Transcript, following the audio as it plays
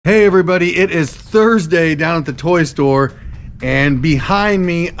Hey everybody, it is Thursday down at the toy store, and behind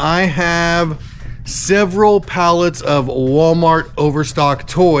me I have several pallets of Walmart Overstock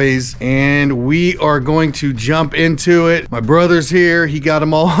toys, and we are going to jump into it. My brother's here, he got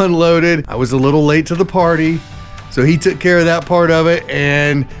them all unloaded. I was a little late to the party, so he took care of that part of it,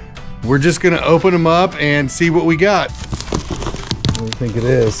 and we're just gonna open them up and see what we got. What do you think it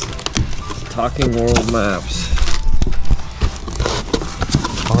is? Talking World Maps.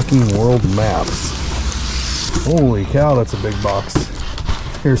 Talking World Maps. Holy cow, that's a big box.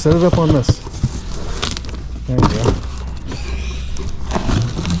 Here, set it up on this. There you go.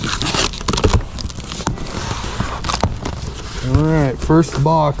 Alright, first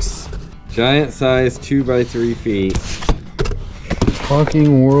box. Giant size 2 by 3 feet.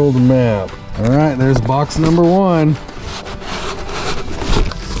 Talking World Map. Alright, there's box number 1.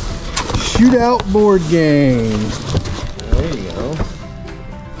 Shootout board game. There you go.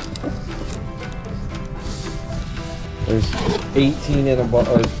 There's 18 in a box,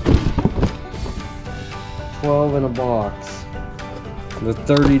 12 in a box. They're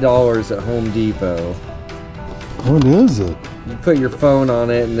 $30 at Home Depot. What is it? You put your phone on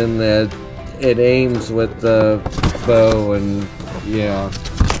it and then it aims with the bow and yeah. I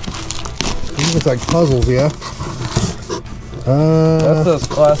think it's like puzzles, yeah? That's those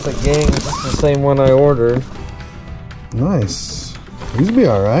classic games. That's the same one I ordered. Nice. These will be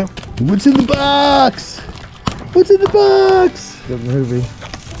alright. What's in the box? What's in the box? Good movie.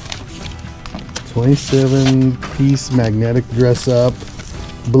 27-piece magnetic dress-up.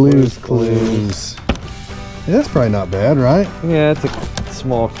 Blues Clues. Yeah, that's probably not bad, right? Yeah, it's a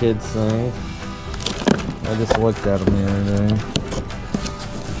small kid's thing. I just looked at them the other day.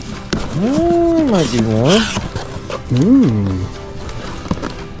 There might be one. Ooh.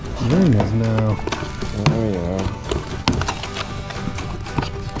 Very nice now. Oh yeah.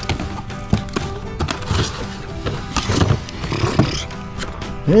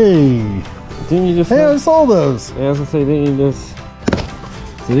 Hey. Didn't you just Hey, I saw those. Yeah, I was gonna say, didn't you just...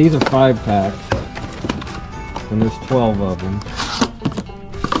 So these are 5-pack. And there's 12 of them.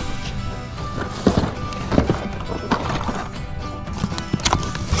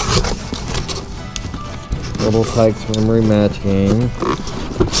 Little Tykes memory match game.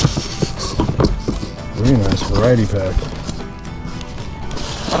 Very nice variety pack.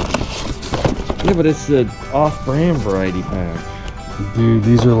 Yeah, but it's the off-brand variety pack. Dude,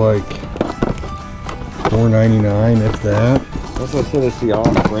 these are like $4.99, if that. That's what I said, it's the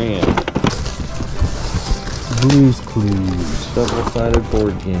off-brand. Blues Clues. Double-sided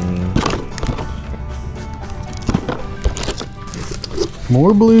board game.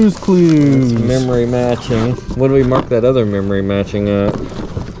 More Blues Clues. That's memory matching. What do we mark that other memory matching at?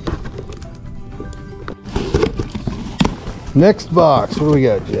 Next box. What do we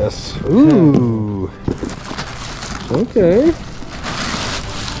got, Jess? Ooh. Okay.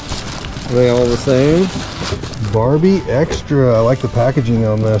 Are they all the same? Barbie Extra. I like the packaging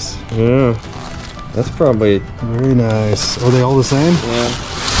on this. Yeah. That's probably... Very nice. Are they all the same? Yeah.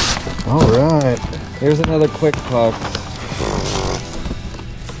 Alright. Here's another quick box.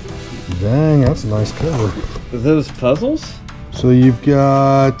 Dang, that's a nice cover. Is those puzzles? So you've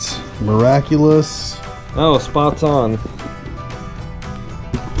got Miraculous. Oh, spots on.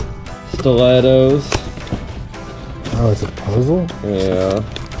 Stilettos. Oh, it's a puzzle? Yeah.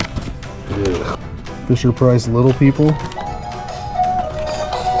 Yeah. Fisher Price Little People.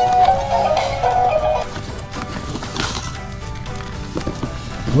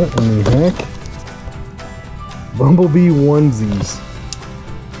 What in the heck? Bumblebee onesies.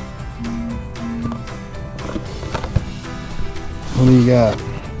 What do you got?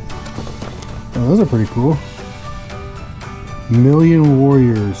 Oh, those are pretty cool. Million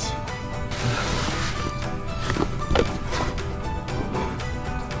Warriors.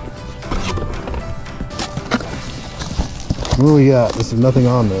 What do we got? This is nothing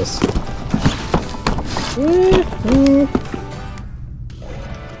on this.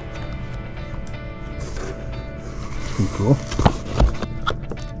 Pretty cool.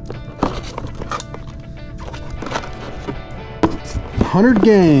 $100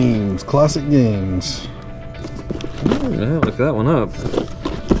 games, classic games. Yeah, look that one up.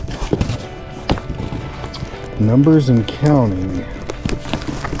 Numbers and counting.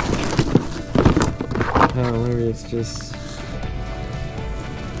 Oh, maybe it's just...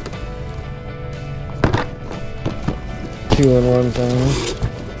 two-in-one thing.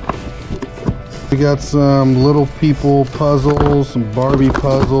 We got some Little People puzzles, some Barbie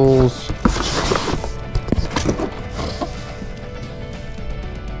puzzles.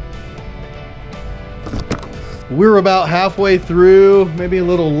 we're about halfway through, maybe a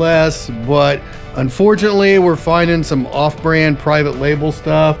little less, but unfortunately we're finding some off-brand private label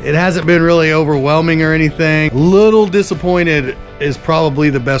stuff. It hasn't been really overwhelming or anything. A little disappointed is probably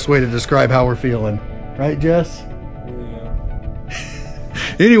the best way to describe how we're feeling. Right, Jess? Yeah.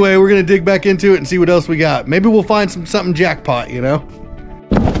 Anyway, we're gonna dig back into it and see what else we got. Maybe we'll find something jackpot, you know?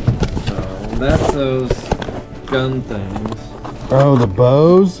 Oh, that's those gun things. Oh, the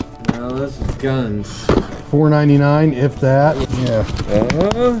bows? No, this is guns. $4.99, if that. Yeah.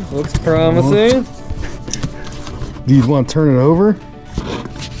 Looks promising. Do you want to turn it over?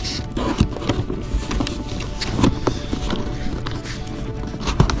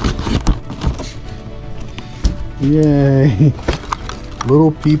 Yay.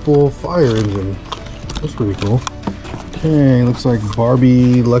 Little People fire engine. That's pretty cool. Okay, looks like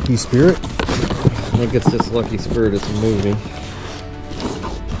Barbie Lucky Spirit. I think it's just Lucky Spirit. It's a movie.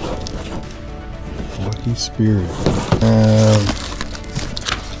 Lucky Spirit.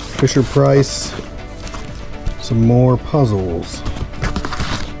 Fisher Price. Some more puzzles.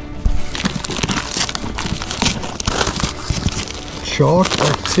 Chalk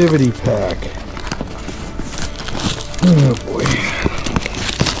Activity Pack. Oh boy.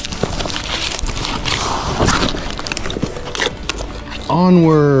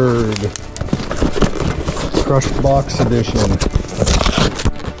 Onward. Crushed Box Edition.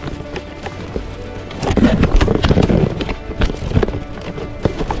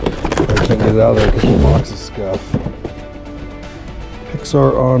 Can't get it out of there because the box is scuffed.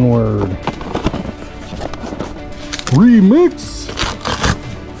 Pixar Onward. Remix.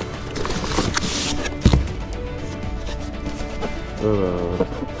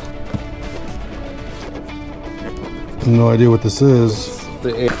 No idea what this is.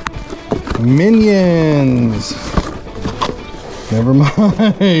 Minions. Never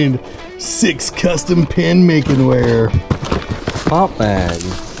mind. 6 custom pen making wear. Pop bag.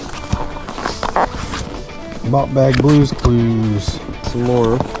 Bop Bag Blues Clues. Some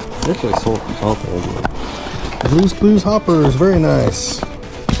more. Actually sold hopper. Blues Clues hoppers, very nice.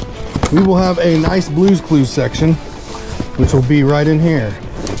 We will have a nice Blues Clues section, which will be right in here.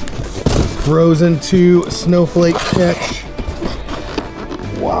 Frozen 2 Snowflake Catch.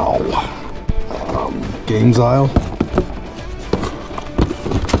 Wow. Games aisle.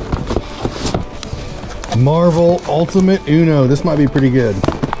 Marvel Ultimate Uno. This might be pretty good.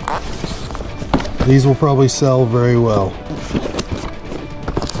 These will probably sell very well.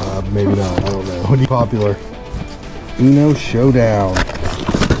 Maybe not, I don't know. What do you popular? Uno Showdown.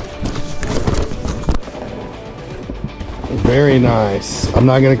 Very nice. I'm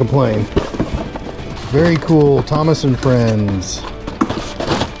not gonna complain. Very cool. Thomas and Friends.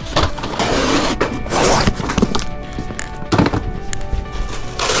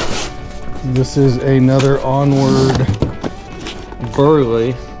 This is another Onward.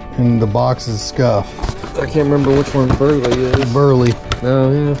 Burley. And the box is scuffed. I can't remember which one Burley is. Burley.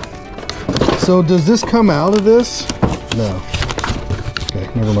 Oh, yeah. So does this come out of this? No. Okay,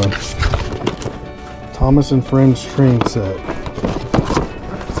 never mind. Thomas and Friends train set.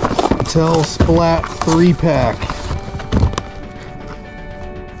 Mattel Splat 3-pack.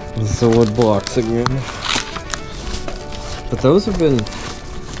 This is a wood blocks again. But those have been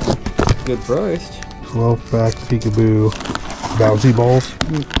good priced. 12-pack Peekaboo bouncy balls.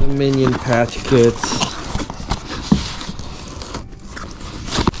 The Minion patch kits.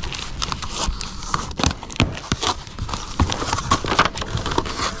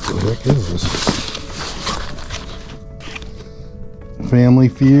 What the heck is this? Family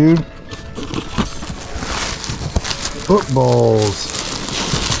Feud. Footballs.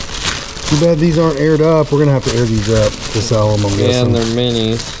 Too bad these aren't aired up. We're gonna have to air these up to sell them, I'm guessing. And they're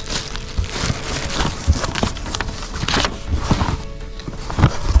minis.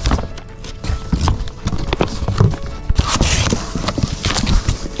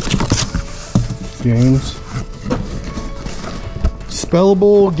 Games.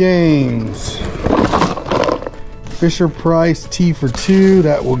 Spellable games. Fisher Price T for 2.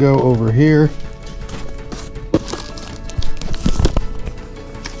 That will go over here.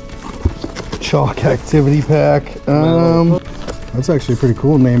 Chalk Activity Pack. That's actually a pretty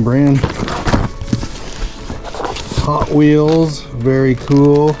cool name brand. Hot Wheels. Very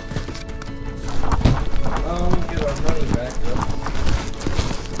cool.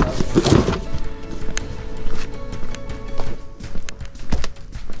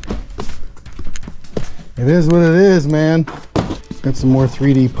 It is what it is, man. Got some more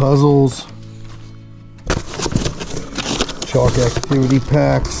 3D puzzles. Chalk Activity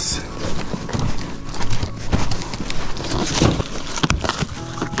Packs.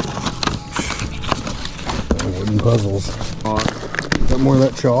 puzzles. Got more of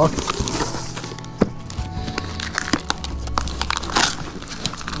that chalk.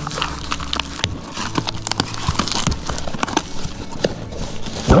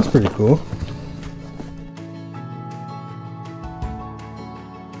 That's pretty cool.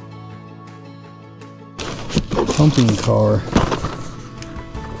 Pumping car.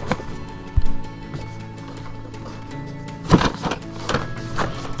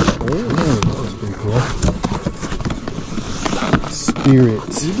 That's pretty cool. Spirit.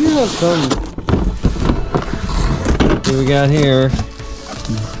 You do have some. What do we got here?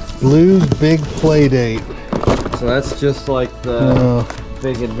 Blue's Big Play Date. So that's just like the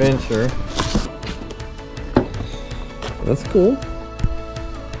Big Adventure. That's cool.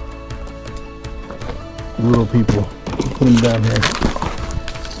 Little people. Put them down here.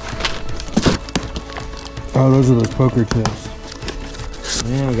 Oh, those are those poker chips.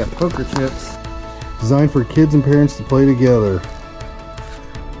 Yeah, we got poker chips. Designed for kids and parents to play together.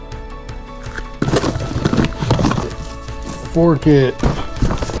 Fork it.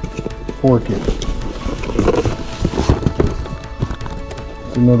 Fork it.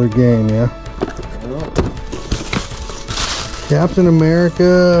 It's another game, yeah? Captain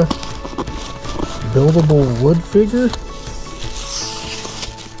America buildable wood figure?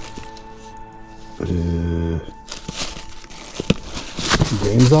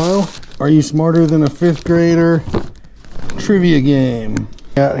 Games aisle? Are you smarter than a 5th grader? Trivia game.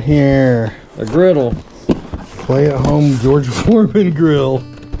 Got here. A griddle. Play at home George Foreman grill.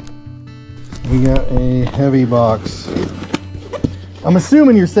 We got a heavy box. I'm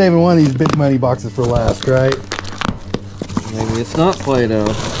assuming you're saving one of these big money boxes for last, right? Maybe it's not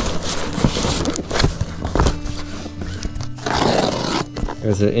Play-Doh.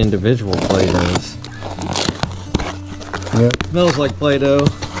 There's an individual Play-Dohs. Yep. Smells like Play-Doh.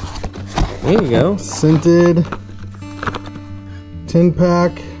 There you go. Scented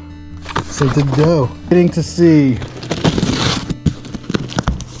 10-pack scented dough. Getting to see.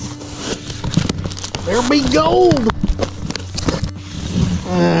 There be gold.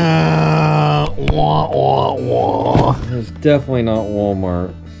 Wah, wah, wah. It's definitely not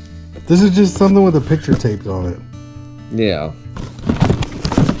Walmart. This is just something with a picture taped on it. Yeah.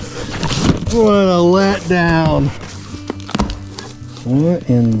 What a letdown. What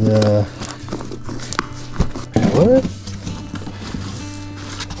in the... What?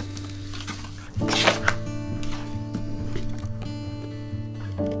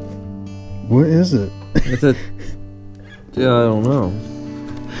 What is it? It's a... Yeah, I don't know.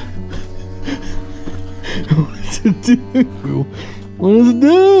 What does it do? What does it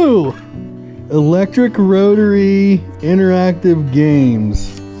do? Electric Rotary Interactive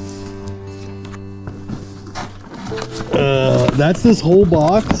Games. That's this whole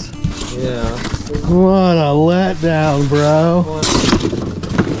box? Yeah. What a letdown, bro.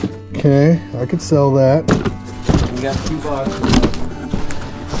 Okay, I could sell that. We got 2 boxes.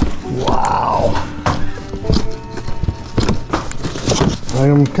 Wow.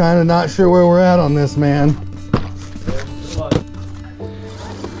 I'm kind of not sure where we're at on this, man.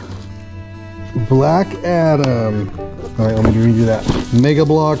 Black Adam. All right, let me redo that. Mega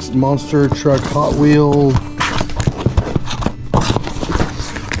Bloks, Monster Truck, Hot Wheels.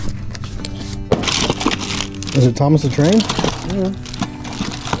 Is it Thomas the Train? Yeah.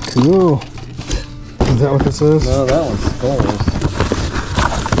 Cool. Is that what this is? No, that one's Skulls.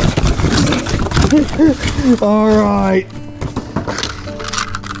 All right.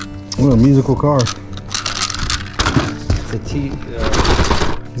 What a musical car. The teeth.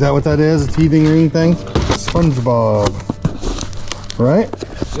 Is that what that is? A teething ring thing? SpongeBob. Right?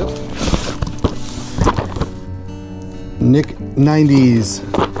 Yep. Nick 90s.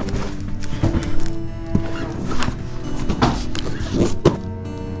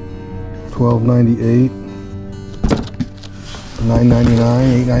 $12.98.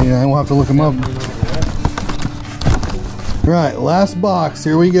 $9.99. $8.99. We'll have to look them up. All right, last box.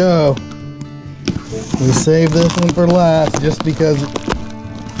 Here we go. We saved this one for last just because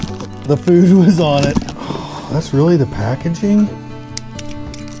the food was on it. Oh, that's really the packaging?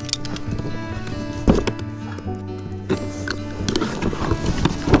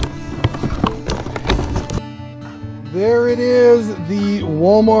 There it is, the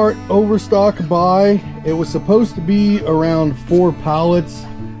Walmart Overstock buy. It was supposed to be around 4 pallets.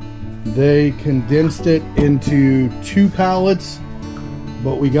 They condensed it into 2 pallets,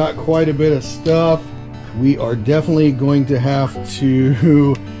 but we got quite a bit of stuff. We are definitely going to have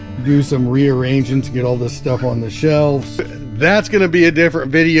to do some rearranging to get all this stuff on the shelves. That's going to be a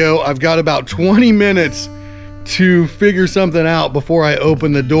different video. I've got about 20 minutes to figure something out before I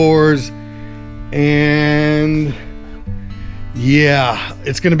open the doors And yeah,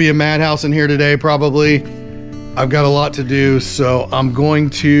 it's gonna be a madhouse in here today probably. I've got a lot to do, so I'm going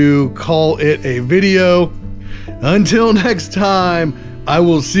to call it a video. Until next time, I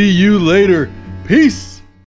will see you later. Peace.